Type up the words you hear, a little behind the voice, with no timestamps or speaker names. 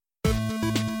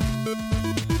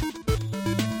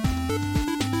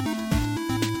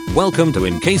Welcome to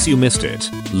In Case You Missed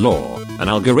It, Law, an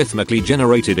algorithmically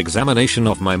generated examination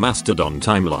of my Mastodon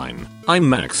timeline. I'm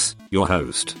Max, your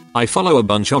host. I follow a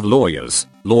bunch of lawyers,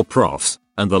 law profs,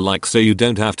 and the like so you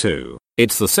don't have to.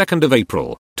 It's the 2nd of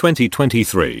April,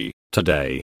 2023.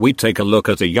 Today, we take a look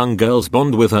at a young girl's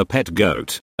bond with her pet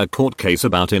goat, a court case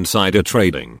about insider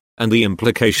trading, and the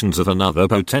implications of another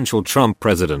potential Trump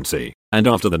presidency. And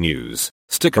after the news,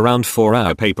 stick around for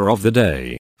our paper of the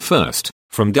day. First,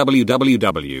 from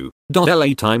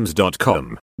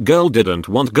www.latimes.com, girl didn't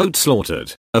want goat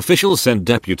slaughtered. Officials sent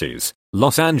deputies.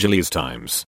 Los Angeles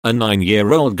Times. A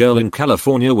 9-year-old girl in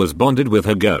California was bonded with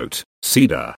her goat,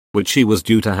 Cedar, which she was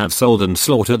due to have sold and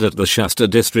slaughtered at the Shasta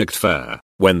District Fair.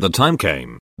 When the time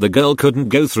came, the girl couldn't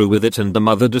go through with it and the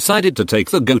mother decided to take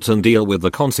the goat and deal with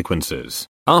the consequences.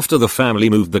 After the family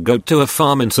moved the goat to a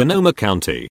farm in Sonoma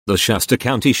County, the Shasta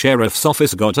County Sheriff's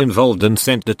Office got involved and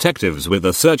sent detectives with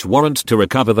a search warrant to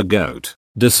recover the goat.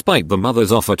 Despite the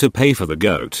mother's offer to pay for the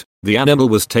goat, the animal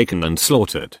was taken and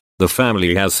slaughtered. The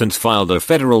family has since filed a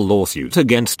federal lawsuit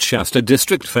against Shasta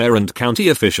District Fair and county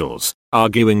officials,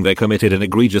 arguing they committed an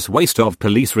egregious waste of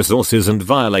police resources and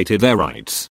violated their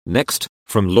rights. Next,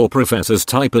 from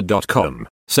lawprofessorstyper.com,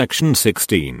 Section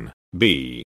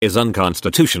 16(b) is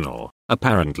unconstitutional.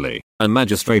 Apparently, a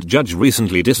magistrate judge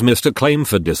recently dismissed a claim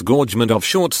for disgorgement of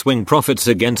short swing profits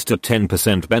against a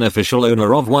 10% beneficial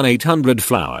owner of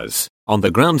 1-800-Flowers, on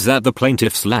the grounds that the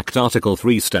plaintiffs lacked Article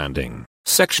 3 standing.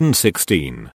 Section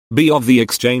 16(b) of the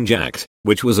Exchange Act,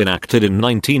 which was enacted in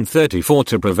 1934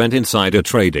 to prevent insider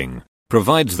trading,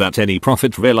 provides that any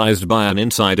profit realized by an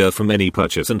insider from any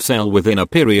purchase and sale within a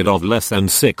period of less than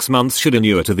 6 months should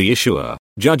inure to the issuer.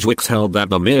 Judge Wicks held that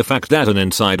the mere fact that an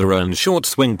insider earned short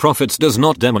swing profits does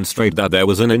not demonstrate that there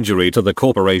was an injury to the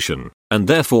corporation, and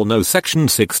therefore no Section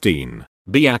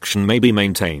 16(b) action may be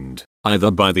maintained,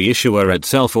 either by the issuer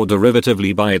itself or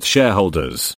derivatively by its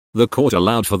shareholders. The court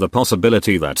allowed for the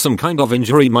possibility that some kind of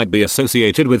injury might be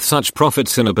associated with such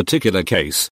profits in a particular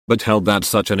case, but held that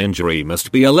such an injury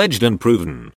must be alleged and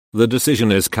proven. The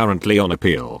decision is currently on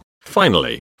appeal.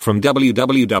 Finally, from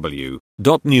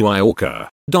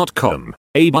www.newyorker.com,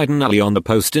 a Biden ally on the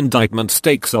post-indictment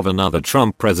stakes of another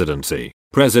Trump presidency.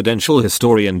 Presidential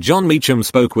historian John Meacham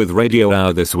spoke with Radio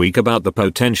Hour this week about the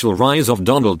potential rise of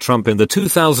Donald Trump in the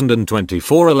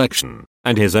 2024 election,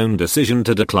 and his own decision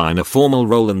to decline a formal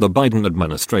role in the Biden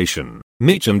administration.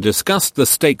 Meacham discussed the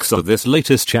stakes of this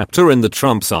latest chapter in the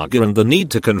Trump saga and the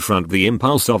need to confront the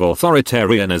impulse of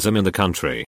authoritarianism in the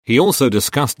country. He also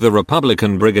discussed the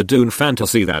Republican Brigadoon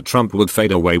fantasy that Trump would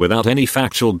fade away without any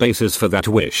factual basis for that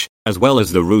wish, as well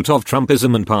as the root of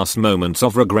Trumpism and past moments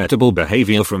of regrettable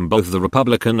behavior from both the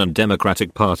Republican and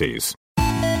Democratic parties.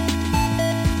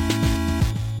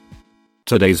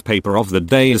 Today's paper of the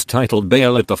day is titled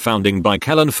Bail at the Founding by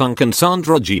Kellen Funk and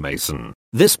Sandra G. Mason.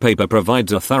 This paper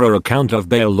provides a thorough account of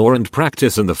bail law and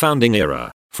practice in the founding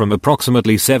era, from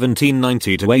approximately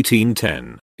 1790 to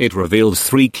 1810. It reveals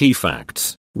 3 key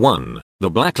facts. 1. The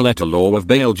black-letter law of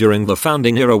bail during the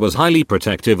founding era was highly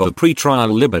protective of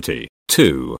pretrial liberty.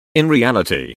 2. In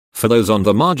reality, for those on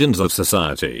the margins of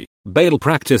society, bail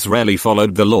practice rarely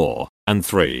followed the law. And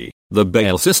 3. The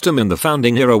bail system in the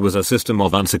founding era was a system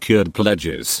of unsecured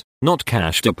pledges, not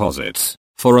cash deposits.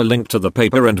 For a link to the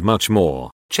paper and much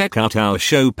more, check out our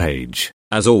show page.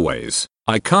 As always,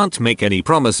 I can't make any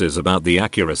promises about the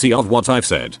accuracy of what I've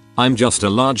said. I'm just a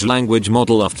large language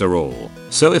model after all.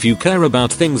 So if you care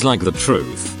about things like the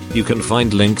truth, you can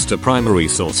find links to primary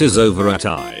sources over at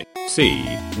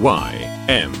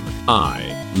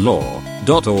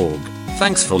icymilaw.org.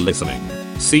 Thanks for listening.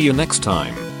 See you next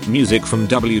time. Music from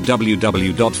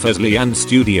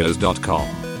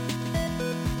www.fesleyandstudios.com.